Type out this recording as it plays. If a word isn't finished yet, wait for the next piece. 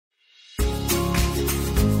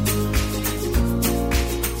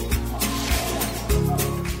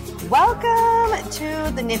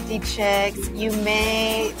the Nifty Chicks. You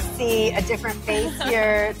may see a different face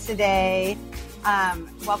here today.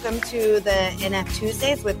 Welcome to the NF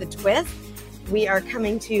Tuesdays with the Twist. We are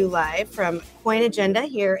coming to you live from Coin Agenda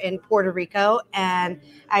here in Puerto Rico. And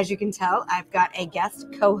as you can tell, I've got a guest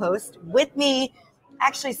co-host with me,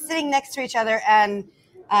 actually sitting next to each other. And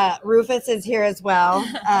Rufus is here as well.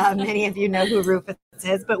 Many of you know who Rufus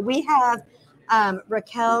is. But we have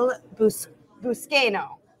Raquel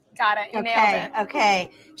Buscaino. Got it. You nailed it.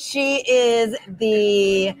 Okay. She is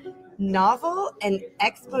the Novel and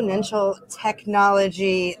Exponential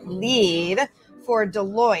Technology Lead for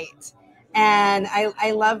Deloitte. And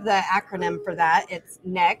I love the acronym for that. It's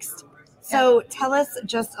NEXT. So tell us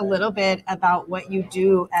just a little bit about what you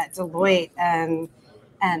do at Deloitte. And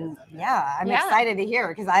I'm excited to hear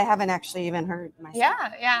because I haven't actually even heard myself.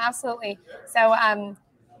 Yeah, absolutely. So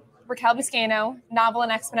Raquel Buscaino, Novel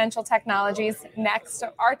and Exponential Technologies, NEXT.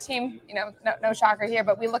 Our team, no shocker here,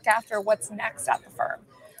 but we look after what's next at the firm.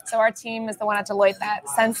 So our team is the one at Deloitte that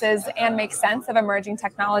senses and makes sense of emerging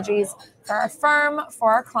technologies for our firm,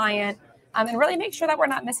 for our client, and really make sure that we're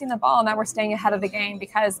not missing the ball and that we're staying ahead of the game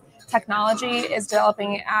because technology is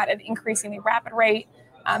developing at an increasingly rapid rate.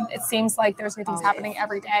 It seems like there's new things happening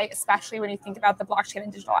every day, especially when you think about the blockchain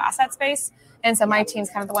and digital asset space. And so my team's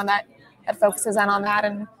kind of the one that focuses in on that.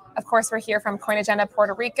 And of course, we're here from Coin Agenda,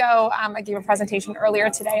 Puerto Rico. I gave a presentation earlier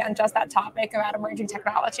today on just that topic about emerging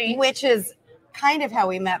technology. Which is kind of how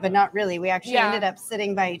we met, but not really. We actually ended up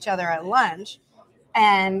sitting by each other at lunch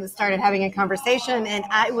and started having a conversation. And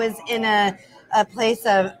I was in a place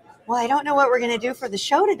of, I don't know what we're going to do for the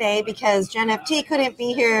show today because Jen FT couldn't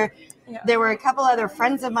be here. Yeah. There were a couple other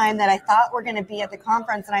friends of mine that I thought were going to be at the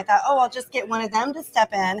conference. And I thought, I'll just get one of them to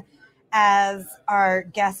step in as our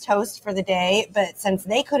guest host for the day. But since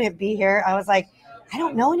they couldn't be here, I was like, I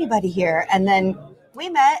don't know anybody here. And then we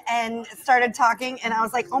met and started talking. And I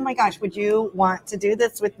was like, oh my gosh, would you want to do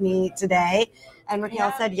this with me today? And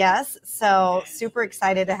Raquel said yes. So super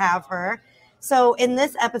excited to have her. So in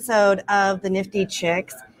this episode of the Nifty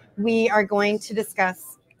Chicks, we are going to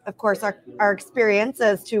discuss, of course, our experience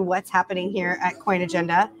as to what's happening here at Coin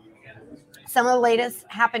Agenda, some of the latest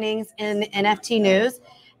happenings in NFT news.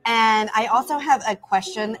 And I also have a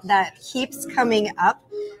question that keeps coming up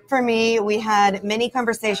for me. We had many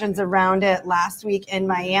conversations around it last week in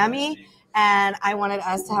Miami, and I wanted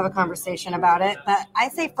us to have a conversation about it. But I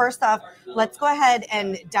say first off, let's go ahead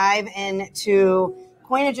and dive into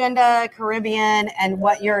Coin Agenda Caribbean and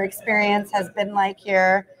what your experience has been like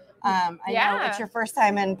here. I know it's your first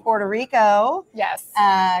time in Puerto Rico. Yes.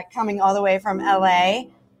 Coming all the way from LA.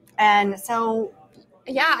 And so...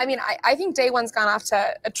 Yeah, I think day one's gone off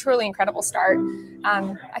to a truly incredible start.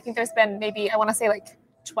 I think there's been maybe,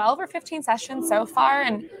 12 or 15 sessions so far.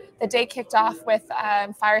 And the day kicked off with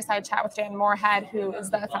a fireside chat with Dan Moorhead, who is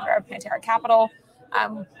the founder of Pantera Capital,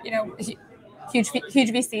 huge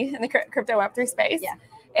VC in the crypto Web3 space. Yeah.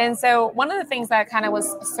 And so one of the things that kind of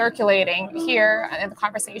was circulating here in the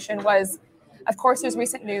conversation was, of course, there's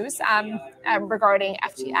recent news regarding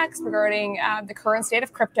FTX, regarding the current state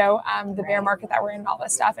of crypto, the bear market that we're in, and all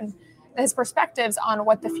this stuff, and his perspectives on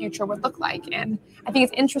what the future would look like. And I think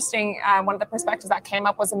it's interesting. One of the perspectives that came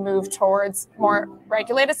up was a move towards more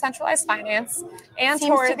regulated, centralized finance, and seems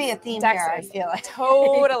towards to be a theme DEXs. here. I feel like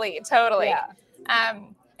totally. Yeah.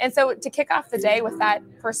 And so to kick off the day with that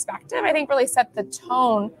perspective, I think really set the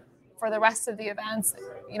tone for the rest of the events.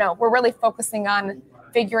 We're really focusing on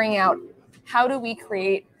figuring out how do we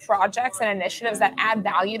create projects and initiatives that add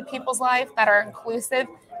value to people's life, that are inclusive,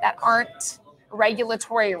 that aren't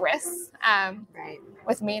regulatory risks,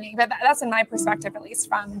 with meaning. But that's in my perspective, at least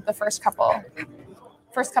from the first couple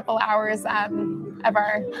hours of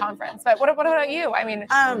our conference. But what about you?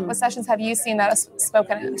 What sessions have you seen that have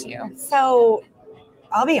spoken into you? So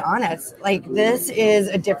I'll be honest, this is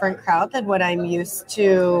a different crowd than what I'm used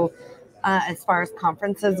to as far as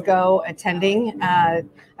conferences go attending. I've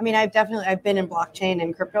been in blockchain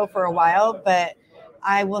and crypto for a while, but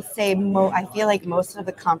I will say I feel like most of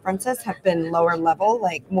the conferences have been lower level,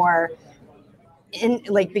 more in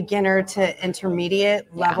beginner to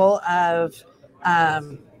intermediate level of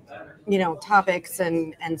topics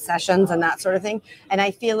and sessions and that sort of thing. And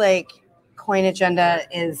I feel like Coin Agenda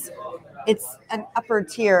it's an upper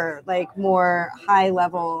tier, more high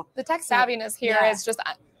level. The tech savviness here is just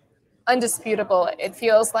undisputable. It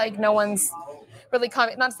feels like no one's really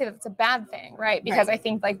not to say that it's a bad thing, right? Because I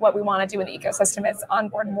think what we want to do in the ecosystem is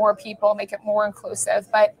onboard more people, make it more inclusive,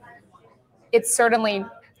 but it's certainly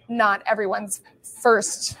not everyone's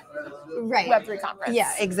first Web3 conference.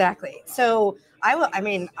 Yeah, exactly. So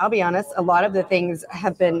I'll be honest, a lot of the things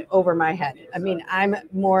have been over my head. I'm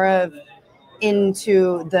more of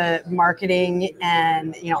into the marketing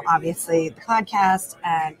and, obviously the podcast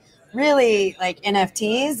and really like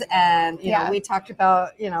NFTs. And, we talked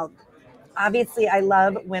about, obviously I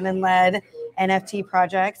love women-led NFT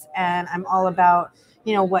projects, and I'm all about,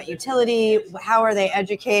 what utility, how are they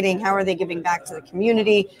educating, how are they giving back to the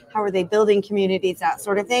community, how are they building communities, that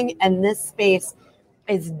sort of thing. And this space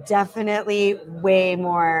is definitely way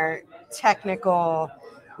more technical,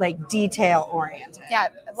 like detail oriented. Yeah,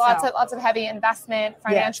 lots of heavy investment,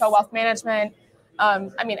 financial wealth management.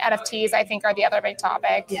 NFTs, I think, are the other big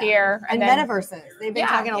topic here. And then, metaverses. They've been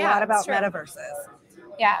talking a lot about metaverses.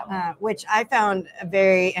 Yeah. Which I found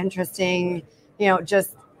very interesting.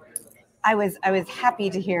 I was happy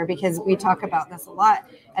to hear, because we talk about this a lot,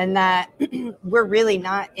 and that we're really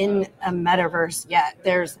not in a metaverse yet.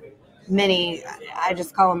 There's many, I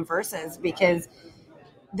just call them verses, because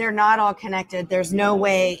they're not all connected. There's no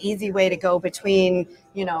easy way to go between,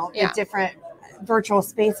 the different virtual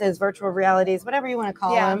spaces, virtual realities, whatever you want to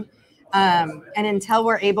call them. And until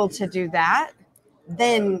we're able to do that,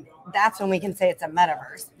 then that's when we can say it's a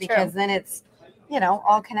metaverse, because then it's,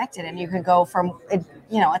 all connected, and you can go from,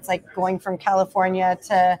 it's like going from California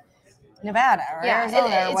to Nevada or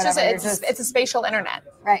Arizona or whatever. It's a spatial internet.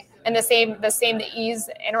 Right. And the ease,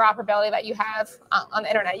 interoperability that you have on the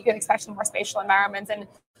internet, you can expect in more spatial environments. And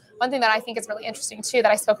one thing that I think is really interesting too,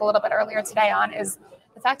 that I spoke a little bit earlier today on, is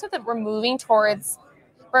the fact that we're moving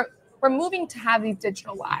to have these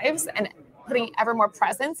digital lives and putting ever more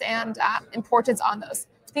presence and importance on those.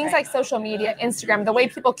 Things like social media, Instagram, the way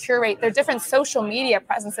people curate their different social media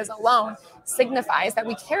presences alone signifies that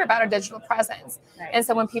we care about our digital presence. Right. And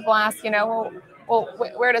so when people ask,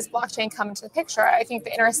 where does blockchain come into the picture? I think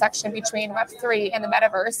the intersection between Web3 and the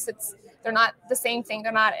metaverse, they're not the same thing.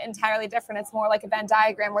 They're not entirely different. It's more like a Venn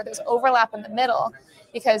diagram where there's overlap in the middle,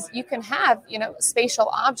 because you can have, spatial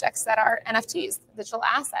objects that are NFTs, digital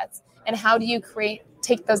assets. And how do you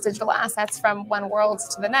take those digital assets from one world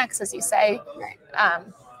to the next, as you say? Right.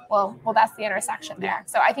 Well, that's the intersection there.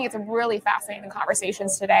 So I think it's a really fascinating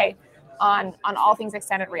conversations today on all things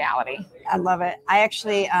extended reality. I love it. I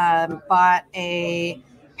actually bought a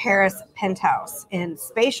Paris penthouse in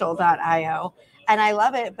spatial.io, and I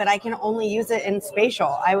love it, but I can only use it in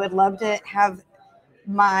spatial. I would love to have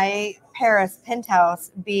my Paris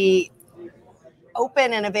penthouse be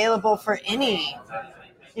open and available for any,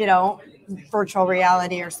 virtual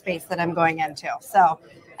reality or space that I'm going into. So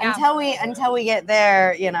until we get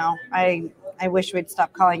there, I wish we'd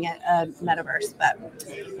stop calling it a metaverse, but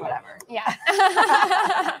whatever. Yeah.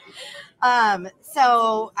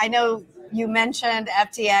 So I know you mentioned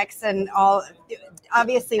FTX and all.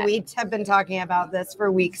 Obviously, we have been talking about this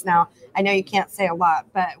for weeks now. I know you can't say a lot,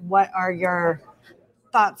 but what are your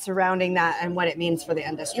thoughts surrounding that and what it means for the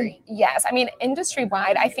industry? Yes.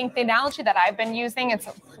 Industry-wide, I think the analogy that I've been using, it's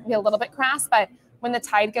a little bit crass, but when the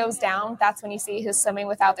tide goes down, that's when you see who's swimming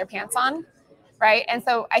without their pants on, right? And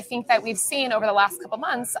so I think that we've seen over the last couple of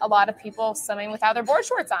months, a lot of people swimming without their board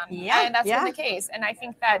shorts on. Yeah, and that's been the case. And I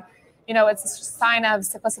think that, it's a sign of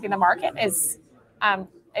simplicity in the market, is a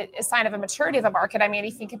sign of a maturity of the market.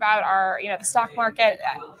 You think about our, the stock market.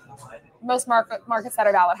 Most markets that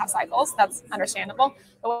are valid have cycles. That's understandable.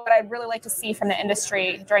 But what I'd really like to see from the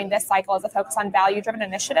industry during this cycle is a focus on value-driven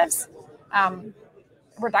initiatives,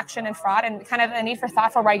 reduction in fraud, and kind of a need for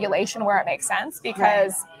thoughtful regulation where it makes sense.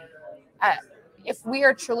 Because if we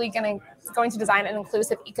are truly going to design an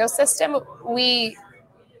inclusive ecosystem, we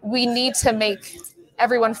need to make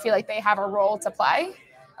everyone feel like they have a role to play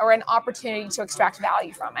or an opportunity to extract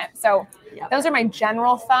value from it. So those are my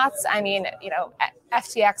general thoughts.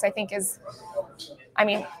 FTX, I think is,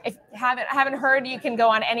 if you haven't heard, you can go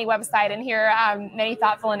on any website and hear many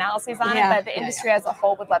thoughtful analyses on it, but the industry as a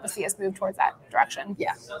whole would love to see us move towards that direction.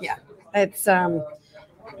 Yeah.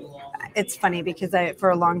 It's funny because for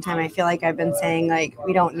a long time, I feel like I've been saying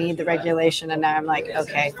we don't need the regulation. And now I'm like,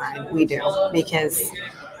 okay, fine, we do, because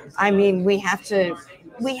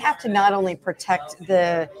we have to not only protect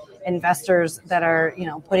the investors that are,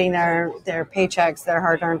 putting their paychecks, their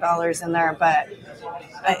hard-earned dollars in there, but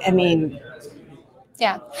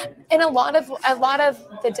yeah. And a lot of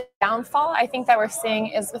the downfall I think that we're seeing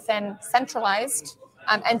is within centralized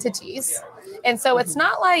entities. And so it's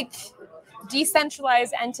not like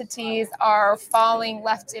decentralized entities are falling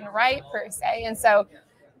left and right per se. And so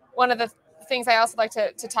one of the things I also like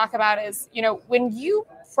to talk about is, when you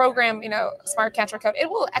program, smart contract code, it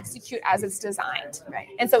will execute as it's designed. Right.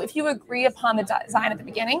 And so if you agree upon the design at the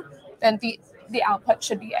beginning, then the output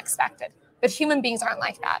should be expected. But human beings aren't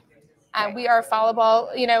like that. We are fallible.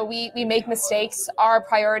 We make mistakes. Our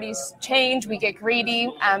priorities change. We get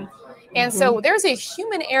greedy. And so there's a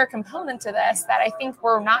human error component to this that I think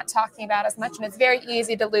we're not talking about as much. And it's very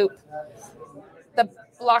easy to loop the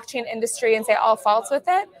blockchain industry and say all faults with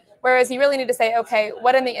it. Whereas you really need to say, okay,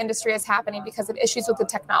 what in the industry is happening because of issues with the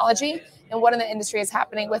technology, and what in the industry is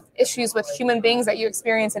happening with issues with human beings that you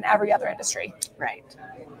experience in every other industry. Right.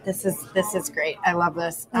 This is great. I love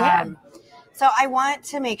this. Yeah. So I want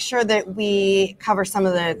to make sure that we cover some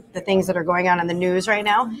of the things that are going on in the news right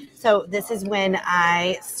now. So this is when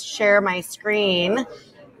I share my screen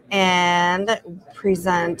and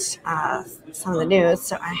present some of the news.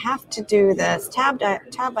 So I have to do this tab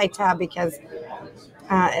by tab because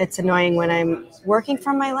it's annoying when I'm working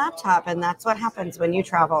from my laptop, and that's what happens when you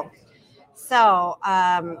travel. So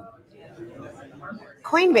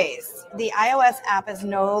Coinbase, the iOS app, is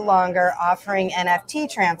no longer offering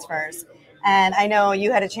NFT transfers. And I know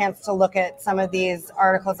you had a chance to look at some of these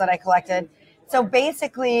articles that I collected. So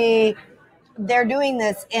basically, they're doing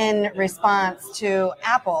this in response to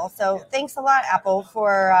Apple. So thanks a lot, Apple,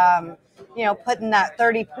 for putting that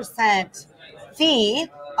 30% fee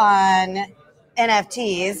on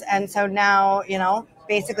NFTs. And so now,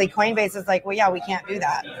 basically Coinbase is like, well, yeah, we can't do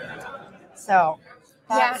that. So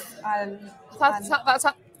that's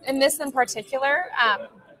in this in particular.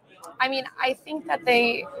 I think that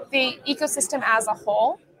the ecosystem as a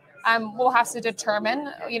whole will have to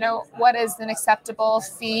determine, what is an acceptable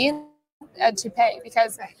fee to pay,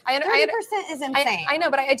 because 30% is insane. I know,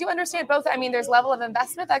 but I do understand both. I mean, there's level of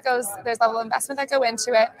investment that go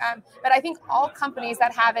into it. But I think all companies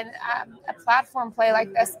that have a platform play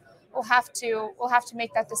like this will have to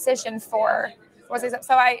make that decision for.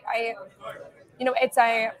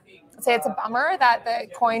 So it's a bummer that the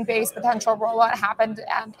Coinbase potential rollout happened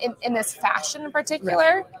in this fashion in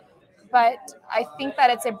particular. But I think that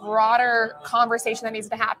it's a broader conversation that needs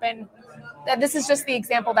to happen. That this is just the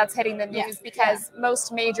example that's hitting the news because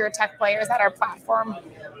most major tech players at our platform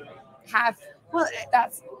have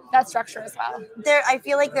that structure as well. I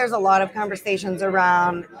feel like there's a lot of conversations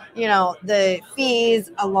around, the fees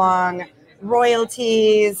along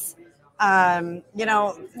royalties. Somebody,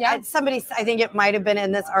 I think it might have been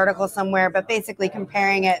in this article somewhere, but basically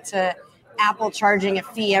comparing it to Apple charging a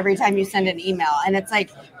fee every time you send an email. And it's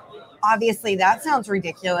like, obviously that sounds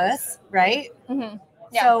ridiculous, right? Mm-hmm.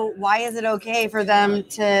 Yeah. So why is it okay for them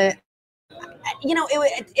to,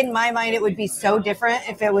 in my mind, it would be so different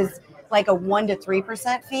if it was like a 1% to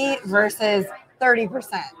 3% fee versus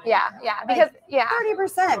 30%. Yeah. Because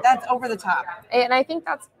 30%, that's over the top. And I think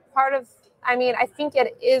that's part of, I think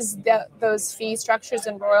it is those fee structures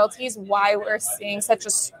and royalties why we're seeing such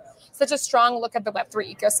a strong look at the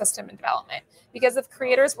Web3 ecosystem and development. Because if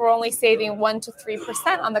creators were only saving 1% to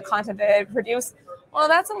 3% on the content that they produce, well,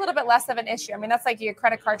 that's a little bit less of an issue. That's like your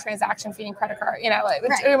credit card transaction fee and credit card, don't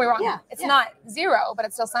get me wrong. It's not zero, but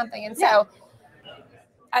it's still something. And so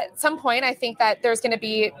at some point, I think that there's going to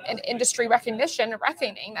be an industry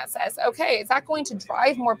reckoning that says, okay, is that going to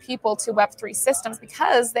drive more people to Web3 systems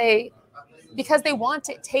because they want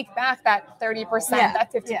to take back that 30%,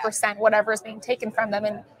 that 50%, whatever is being taken from them,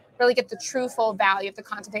 and really get the true full value of the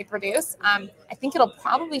content they produce. I think it'll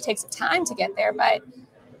probably take some time to get there, but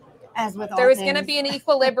as with there's going to be an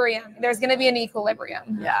equilibrium.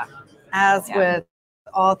 Yeah. As with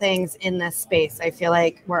all things in this space, I feel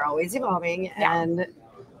like we're always evolving and,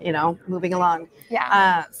 moving along.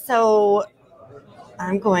 Yeah. So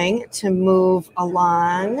I'm going to move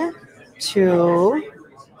along to...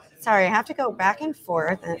 Sorry, I have to go back and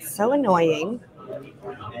forth, and it's so annoying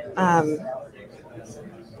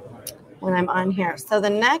when I'm on here. So the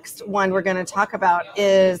next one we're going to talk about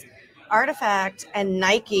is Artifact and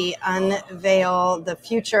Nike unveil the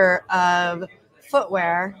future of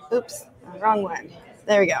footwear. Oops, wrong one.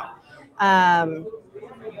 There we go.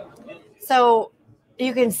 So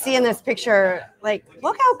you can see in this picture, like,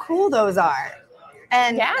 look how cool those are.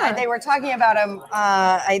 And they were talking about them.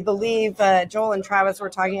 I believe Joel and Travis were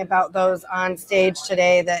talking about those on stage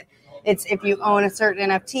today, that it's if you own a certain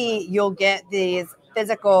NFT, you'll get these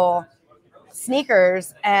physical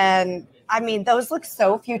sneakers. And those look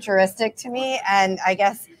so futuristic to me. And I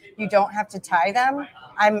guess you don't have to tie them.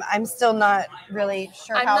 I'm still not really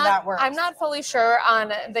sure how that works. I'm not fully sure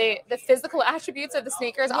on the physical attributes of the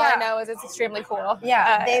sneakers. All I know is it's extremely cool.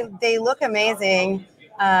 Yeah, they look amazing.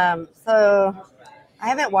 So I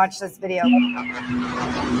haven't watched this video. I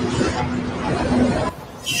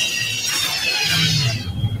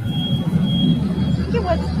think it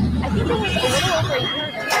was a little over a year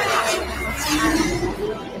ago.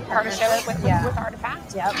 Partnership with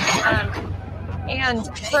Artifact. Yep. And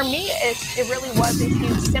for me, it really was a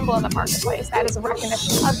huge symbol in the marketplace. That is a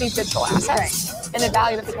recognition of these digital assets and the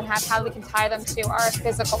value that they can have, how we can tie them to our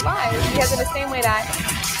physical lives. Because in the same way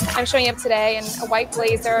that I'm showing up today in a white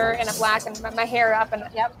blazer and a black and my hair up, and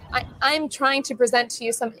I'm trying to present to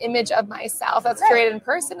you some image of myself that's created in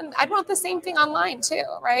person. And I'd want the same thing online too,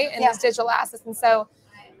 right? And these digital assets. And so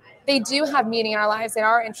they do have meaning in our lives. They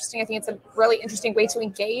are interesting. I think it's a really interesting way to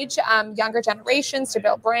engage younger generations, to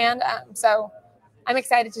build brand. So I'm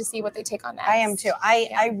excited to see what they take on next. I am too.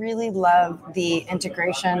 I really love the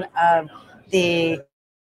integration of the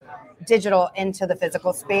digital into the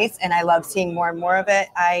physical space, and I love seeing more and more of it.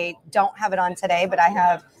 I don't have it on today, but I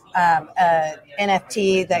have a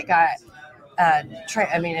NFT that got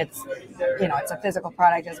it's a physical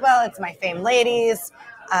product as well. It's my Fame Ladies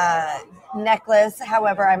necklace.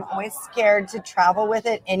 However, I'm always scared to travel with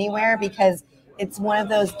it anywhere because it's one of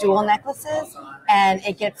those dual necklaces and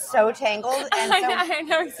it gets so tangled. And so, I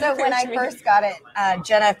know so when I first got it,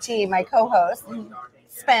 Jen FT, my co-host,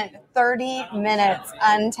 spent 30 minutes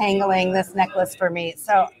untangling this necklace for me.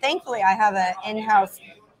 So thankfully I have an in-house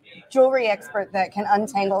jewelry expert that can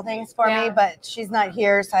untangle things for me, but she's not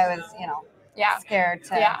here. So I was, scared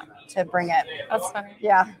to bring it. That's funny.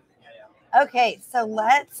 Yeah. Okay, so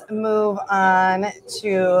let's move on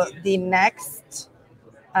to the next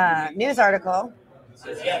news article,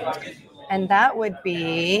 and that would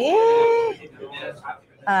be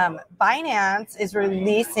Binance is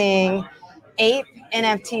releasing Ape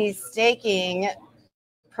NFT staking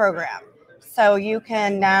program. So you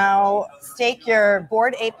can now stake your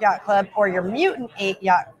Bored Ape Yacht Club or your Mutant Ape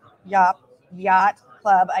Yacht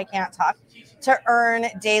Club, I can't talk, to earn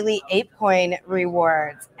daily ApeCoin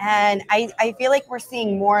rewards. And I feel like we're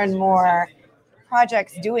seeing more and more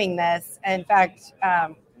projects doing this. In fact,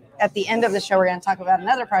 at the end of the show, we're going to talk about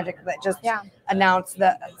another project that just announced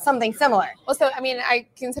something similar. Well, so, I mean, I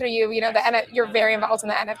consider you're very involved in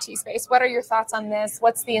the NFT space. What are your thoughts on this?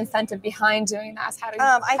 What's the incentive behind doing this? How do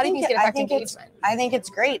you think it affect engagement? I think it's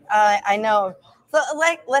great. I know. So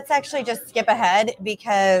let's actually just skip ahead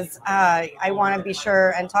because I want to be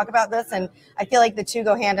sure and talk about this. And I feel like the two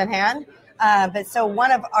go hand in hand. But so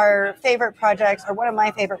one of our favorite projects, or one of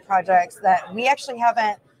my favorite projects that we actually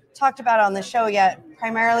haven't talked about on the show yet,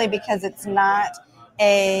 primarily because it's not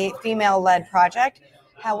a female-led project.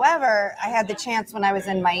 However, I had the chance when I was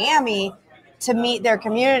in Miami to meet their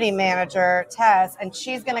community manager, Tess, and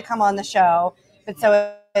she's going to come on the show. But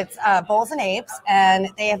so it's Bulls and Apes, and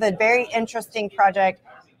they have a very interesting project.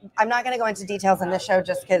 I'm not going to go into details in this show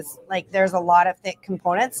just because there's a lot of thick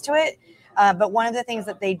components to it. But one of the things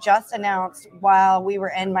that they just announced while we were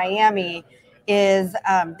in Miami is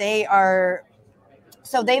they've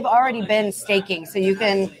already been staking. So you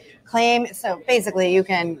can claim, so basically you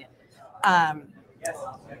can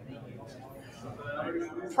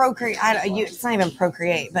procreate. It's not even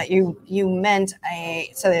procreate, but you mint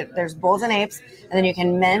there's Bulls and Apes, and then you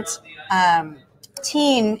can mint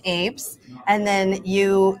teen apes, and then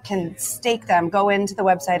you can stake them, go into the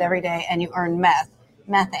website every day, and you earn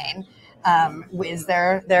methane. Is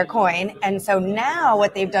their coin. And so now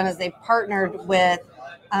what they've done is they've partnered with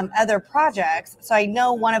other projects. So I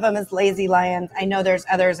know one of them is Lazy Lions. I know there's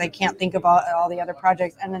others. I can't think of all the other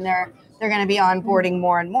projects. And then they're going to be onboarding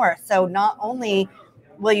more and more. So not only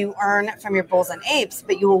will you earn from your Bulls and Apes,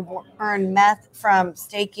 but you will earn meth from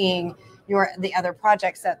staking the other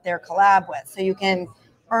projects that they're collab with. So you can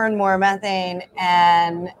earn more methane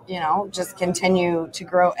and, just continue to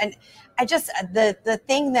grow. And I just, the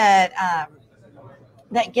thing that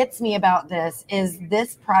gets me about this is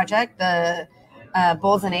this project, the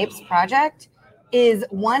Bulls and Apes project, is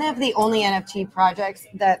one of the only NFT projects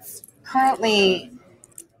that's currently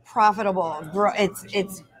profitable.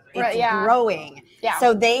 It's growing. Yeah.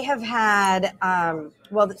 So they have had,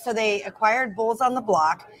 so they acquired Bulls on the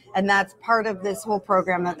Block, and that's part of this whole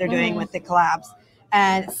program that they're doing with the collabs.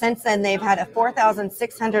 And since then, they've had a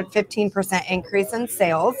 4,615% increase in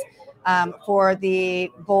sales for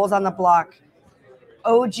the Bulls on the Block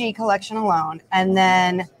OG collection alone. And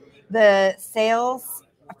then the sales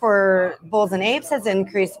for Bulls and Apes has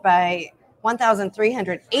increased by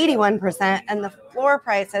 1,381%, and the floor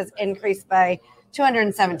price has increased by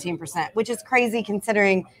 217%, which is crazy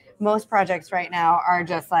considering most projects right now are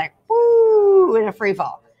just woo, in a free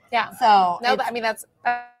fall. Yeah. So that's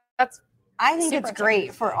I think it's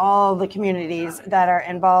great for all the communities that are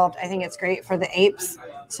involved. I think it's great for the apes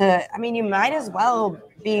you might as well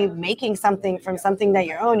be making something from something that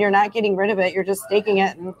you own. You're not getting rid of it. You're just staking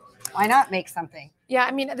it, and why not make something? Yeah,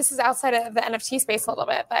 I mean, this is outside of the NFT space a little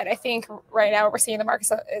bit, but I think right now what we're seeing in the market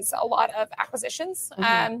is a lot of acquisitions,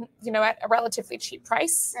 you know, at a relatively cheap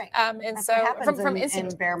price. Right. And That's so what happens in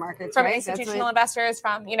bear markets, from right? institutional investors,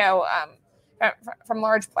 from, you know, from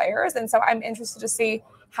large players. And so I'm interested to see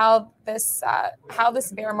how this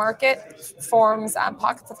bear market forms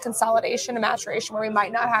pockets of consolidation and maturation where we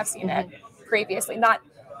might not have seen it previously.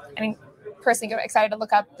 Personally get excited to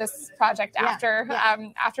look up this project after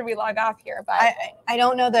we log off here. But I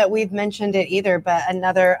don't know that we've mentioned it either, but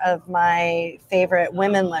another of my favorite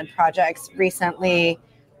women-led projects recently,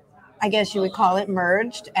 I guess you would call it,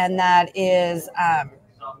 merged, and that is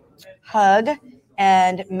Hug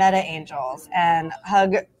and Meta Angels. And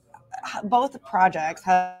both projects,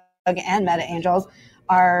 Hug and Meta Angels,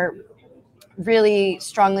 are really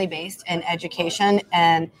strongly based in education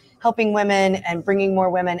and helping women and bringing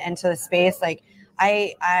more women into the space. Like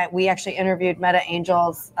we actually interviewed Meta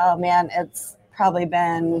Angels. Oh man, it's probably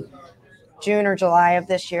been June or July of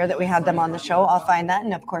this year that we had them on the show. I'll find that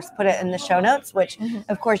and of course put it in the show notes, which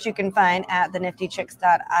of course you can find at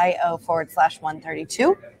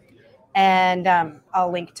theniftychicks.io/132. And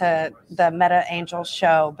I'll link to the Meta Angel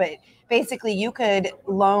show. But basically you could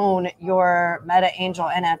loan your Meta Angel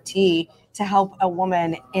NFT to help a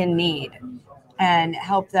woman in need and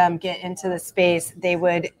help them get into the space. They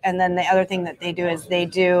would, and then the other thing that they do is they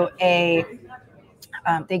do they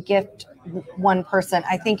gift one person,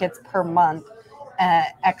 I think it's per month,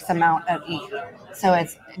 X amount of ETH. So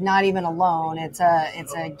it's not even a loan, it's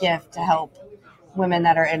a gift to help women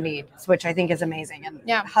that are in need, which I think is amazing. And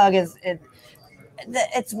Hug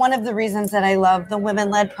it's one of the reasons that I love the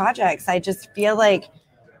women-led projects. I just feel like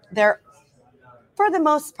they're, for the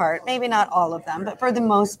most part, maybe not all of them, but for the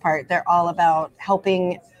most part, they're all about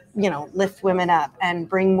helping, you know, lift women up and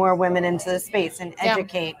bring more women into the space and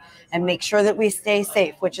educate and make sure that we stay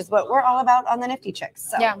safe, which is what we're all about on the Nifty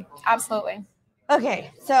Chicks. So. Yeah, absolutely.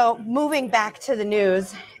 Okay, so moving back to the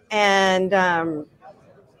news, and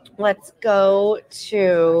let's go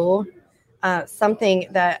to something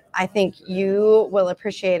that I think you will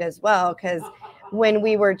appreciate as well, because when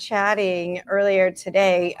we were chatting earlier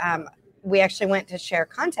today, we actually went to share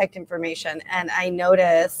contact information, and I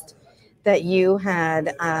noticed that you had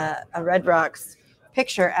a Red Rocks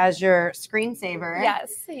picture as your screensaver.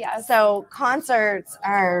 Yes. So concerts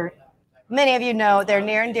are, many of you know, they're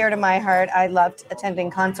near and dear to my heart. I loved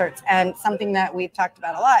attending concerts, and something that we've talked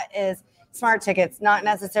about a lot is smart tickets, not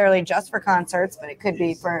necessarily just for concerts, but it could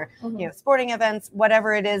be for you know, sporting events,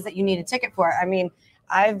 whatever it is that you need a ticket for. I mean,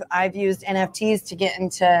 I've used NFTs to get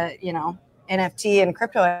into, you know, NFT and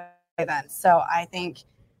crypto events. So I think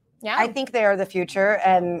they are the future.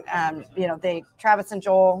 And you know, Travis and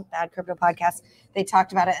Joel, Bad Crypto Podcast, they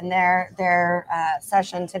talked about it in their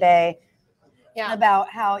session today about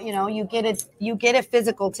how, you know, you get a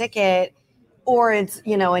physical ticket, or it's,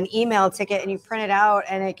 you know, an email ticket and you print it out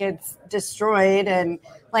and it gets destroyed, and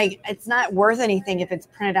like it's not worth anything if it's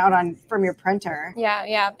printed out from your printer.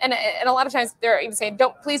 Yeah. And a lot of times they're even saying,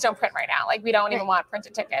 please don't print right now. Like we don't even want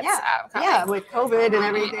printed tickets. Yeah, with COVID and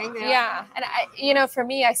everything. Yeah. And you know, for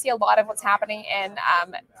me, I see a lot of what's happening in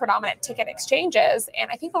predominant ticket exchanges.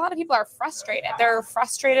 And I think a lot of people are frustrated. They're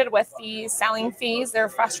frustrated with the selling fees. They're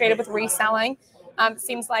frustrated with reselling. It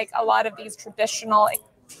seems like a lot of these traditional,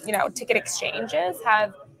 you know, ticket exchanges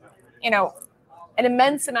have, you know, an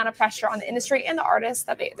immense amount of pressure on the industry and the artists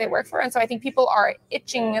that they work for. And so I think people are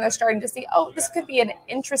itching and they're starting to see, this could be an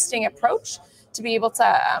interesting approach to be able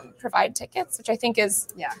to provide tickets, which I think is,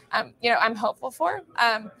 you know, I'm hopeful for.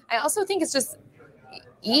 I also think it's just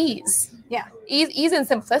ease and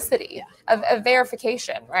simplicity of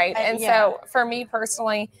verification, right? So for me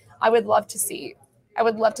personally, I would love to see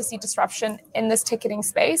disruption in this ticketing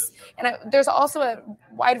space. And there's also a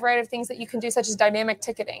wide variety of things that you can do, such as dynamic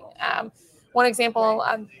ticketing. One example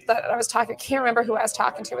that I can't remember who I was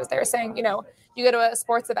talking to, was they were saying, you know, you go to a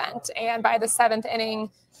sports event and by the 7th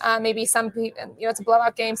inning, maybe some people, you know, it's a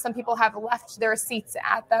blowout game. Some people have left their seats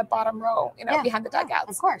at the bottom row, you know, behind the dugouts.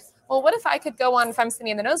 Of course. Well, what if I could go on, if I'm sitting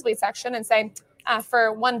in the nosebleed section, and say,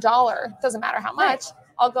 for $1, doesn't matter how much,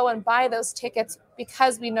 I'll go and buy those tickets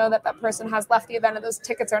because we know that person has left the event and those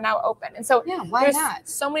tickets are now open. And so there's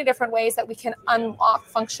so many different ways that we can unlock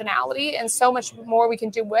functionality and so much more we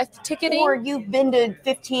can do with ticketing. Or you've been to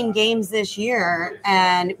 15 games this year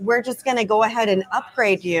and we're just going to go ahead and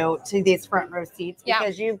upgrade you to these front row seats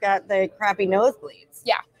because you've got the crappy nosebleeds.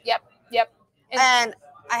 Yep. And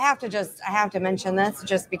I have to mention this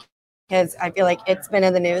just because I feel like it's been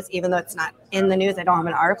in the news, even though it's not in the news. I don't have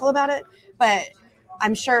an article about it, but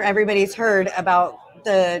I'm sure everybody's heard about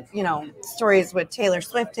the, you know, stories with Taylor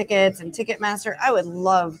Swift tickets and Ticketmaster.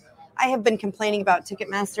 I have been complaining about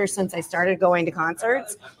Ticketmaster since I started going to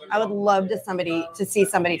concerts. I would love to see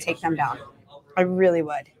somebody take them down. I really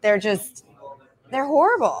would. They're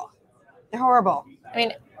horrible. They're horrible. I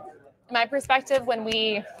mean, in my perspective, when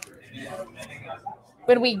we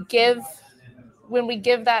give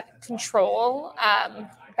that control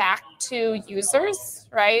back to users,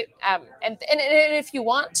 right? And if you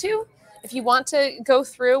want to go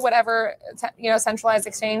through whatever centralized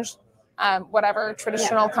exchange, whatever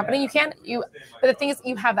traditional company, you can. But the thing is,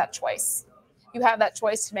 you have that choice. You have that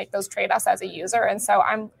choice to make those trade-offs as a user. And so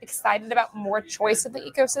I'm excited about more choice in the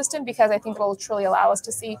ecosystem, because I think it'll truly allow us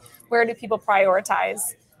to see where do people prioritize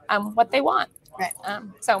what they want. Right.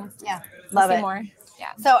 Love it. More.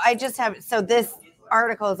 Yeah. So this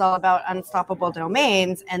article is all about unstoppable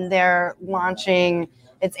domains, and they're launching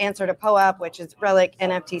its answer to POAP, which is Relic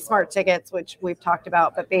NFT Smart Tickets, which we've talked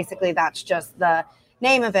about, but basically that's just the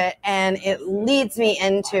name of it. And it leads me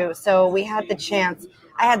into, so I had the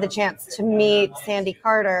chance to meet Sandy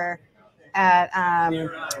Carter at,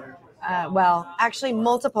 actually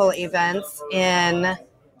multiple events in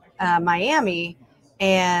Miami.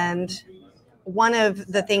 And one of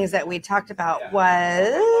the things that we talked about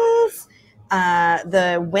was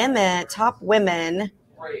the top women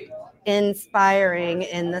inspiring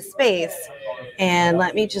in the space. And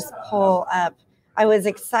let me just pull up. I was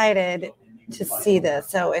excited to see this.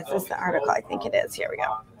 So is this the article? I think it is. Here we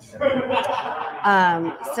go.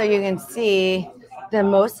 So you can see the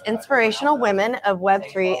most inspirational women of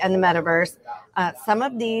Web3 and the metaverse. Some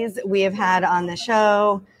of these we have had on the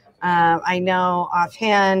show. I know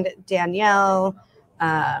offhand Danielle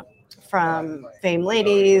from Fame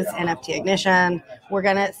Ladies, NFT Ignition.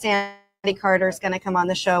 Sandy Carter's going to come on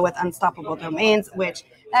the show with Unstoppable Domains, which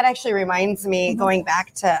that actually reminds me, going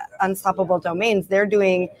back to Unstoppable Domains, they're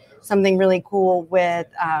doing something really cool with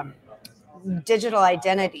digital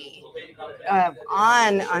identity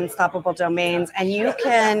on Unstoppable Domains, and you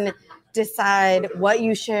can decide what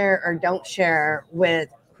you share or don't share with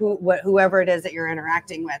whoever it is that you're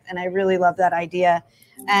interacting with. And I really love that idea.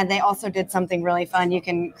 And they also did something really fun. You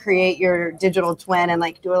can create your digital twin and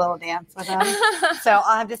do a little dance with them. So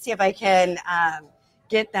I'll have to see if I can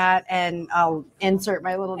get that, and I'll insert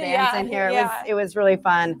my little dance in here. It was really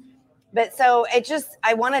fun. But so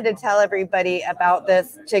I wanted to tell everybody about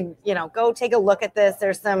this, to, go take a look at this.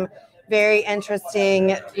 There's some very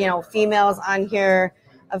interesting, females on here.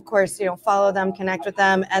 Of course, follow them, connect with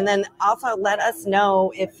them, and then also let us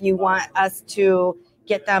know if you want us to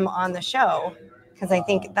get them on the show, because I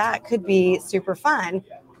think that could be super fun.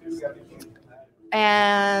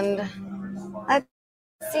 And let's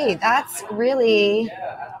see, that's really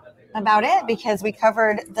about it, because we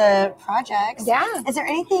covered the projects. Yeah. Is there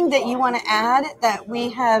anything that you want to add that we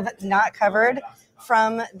have not covered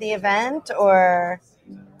from the event, or?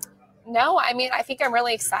 No, I mean, I think I'm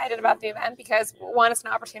really excited about the event because, one, it's an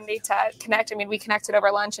opportunity to connect. I mean, we connected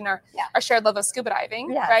over lunch and our shared love of scuba diving,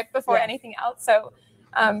 right, before anything else. So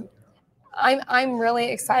I'm really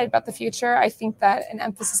excited about the future. I think that an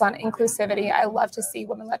emphasis on inclusivity. I love to see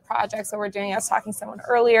women-led projects that we're doing. I was talking to someone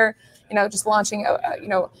earlier, just launching a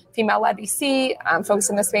female-led VC, focused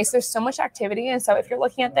in the space. There's so much activity. And so if you're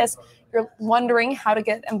looking at this, you're wondering how to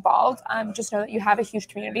get involved, just know that you have a huge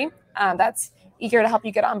community that's eager to help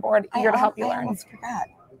you get on board, eager to help you learn. I almost forgot.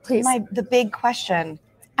 Please. The big question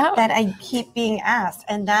that I keep being asked,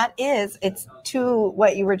 and that is, it's to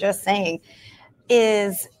what you were just saying,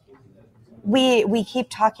 is we keep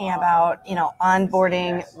talking about,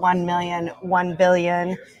 onboarding 1 million, 1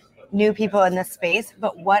 billion new people in this space,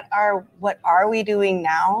 but what are we doing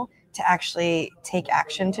now to actually take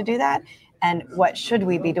action to do that? And what should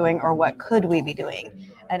we be doing, or what could we be doing?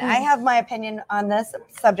 And I have my opinion on this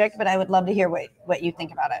subject, but I would love to hear what you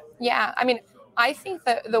think about it. Yeah, I mean, I think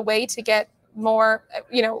that the way to get more,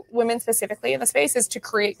 women specifically in the space is to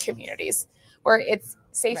create communities where it's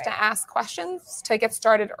safe to ask questions, to get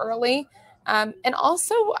started early, and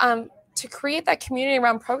also to create that community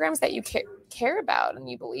around programs that you care about and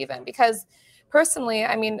you believe in. Because personally,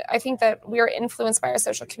 I mean, I think that we are influenced by our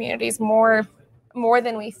social communities more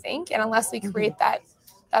than we think. And unless we create that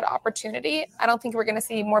opportunity, I don't think we're going to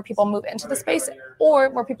see more people move into the space, or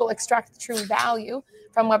more people extract true value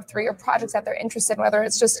from Web3 or projects that they're interested in, whether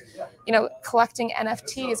it's just, collecting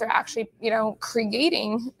NFTs or actually,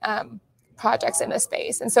 creating projects in this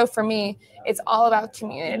space. And so for me, it's all about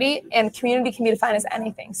community, and community can be defined as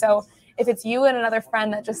anything. So if it's you and another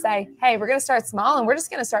friend that just say, hey, we're going to start small and we're just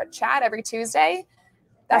going to start chat every Tuesday,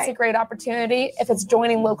 that's a great opportunity. If it's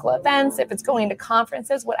joining local events, if it's going to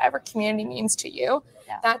conferences, whatever community means to you,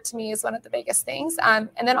 that to me is one of the biggest things. And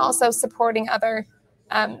then also supporting other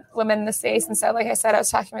women in the space. And so, like I said, I was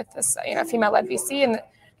talking with this, female-led VC, and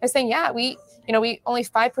they're saying, we only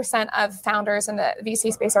 5% of founders in the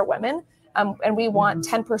VC space are women. And we want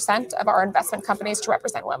 10% of our investment companies to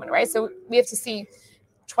represent women, right? So we have to see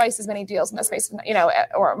twice as many deals in this space,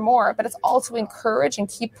 or more, but it's all to encourage and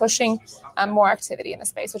keep pushing more activity in the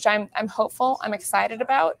space, which I'm hopeful, I'm excited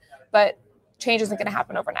about, but change isn't going to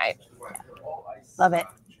happen overnight. Love it.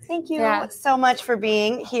 Thank you so much for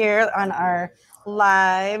being here on our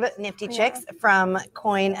live Nifty Chicks from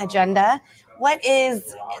Coin Agenda. What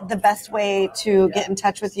is the best way to get in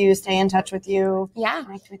touch with you, stay in touch with you,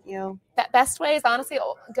 connect with you? The best way is honestly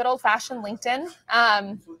good old-fashioned LinkedIn.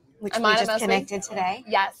 Which we just connected today.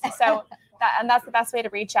 Yes. So that's the best way to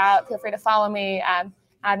reach out. Feel free to follow me,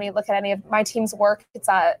 add me, look at any of my team's work. It's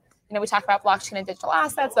we talk about blockchain and digital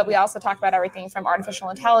assets, but we also talk about everything from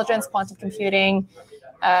artificial intelligence, quantum computing,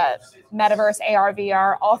 metaverse, AR,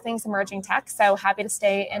 VR, all things emerging tech. So happy to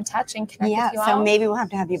stay in touch and connect with you all. So maybe we'll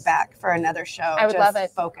have to have you back for another show. I would love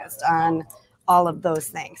it. Focused on all of those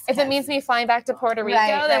things. If it means me flying back to Puerto Rico,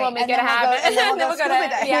 then we'll make it happen. And then we'll go scuba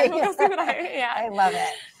diving. We'll go scuba diving. Yeah. I love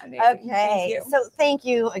it. Amazing. Okay. So thank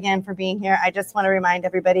you again for being here. I just want to remind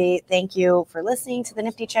everybody, thank you for listening to the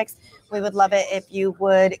Nifty Chicks. We would love it if you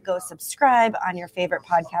would go subscribe on your favorite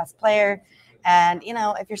podcast player. And,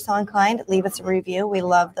 if you're so inclined, leave us a review. We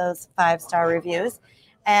love those 5-star reviews.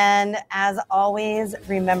 And as always,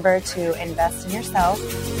 remember to invest in yourself.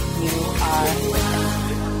 You are worth it.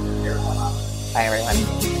 Bye, everyone.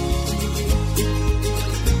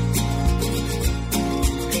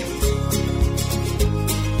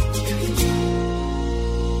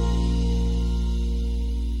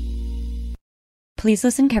 Please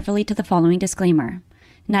listen carefully to the following disclaimer.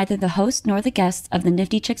 Neither the host nor the guests of the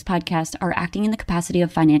Nifty Chicks podcast are acting in the capacity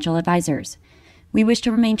of financial advisors. We wish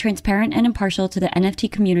to remain transparent and impartial to the NFT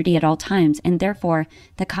community at all times, and therefore,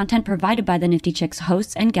 the content provided by the Nifty Chicks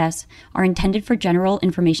hosts and guests are intended for general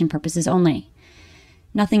information purposes only.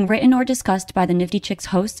 Nothing written or discussed by the Nifty Chicks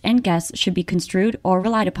hosts and guests should be construed or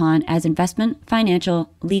relied upon as investment,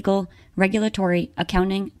 financial, legal, regulatory,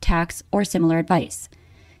 accounting, tax, or similar advice.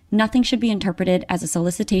 Nothing should be interpreted as a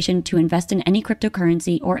solicitation to invest in any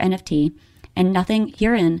cryptocurrency or NFT, and nothing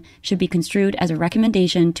herein should be construed as a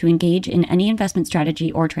recommendation to engage in any investment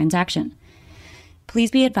strategy or transaction.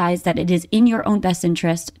 Please be advised that it is in your own best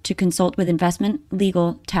interest to consult with investment,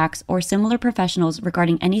 legal, tax, or similar professionals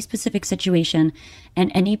regarding any specific situation and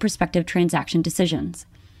any prospective transaction decisions.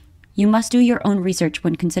 You must do your own research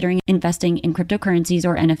when considering investing in cryptocurrencies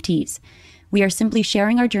or NFTs. We are simply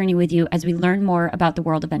sharing our journey with you as we learn more about the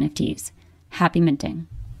world of NFTs. Happy minting.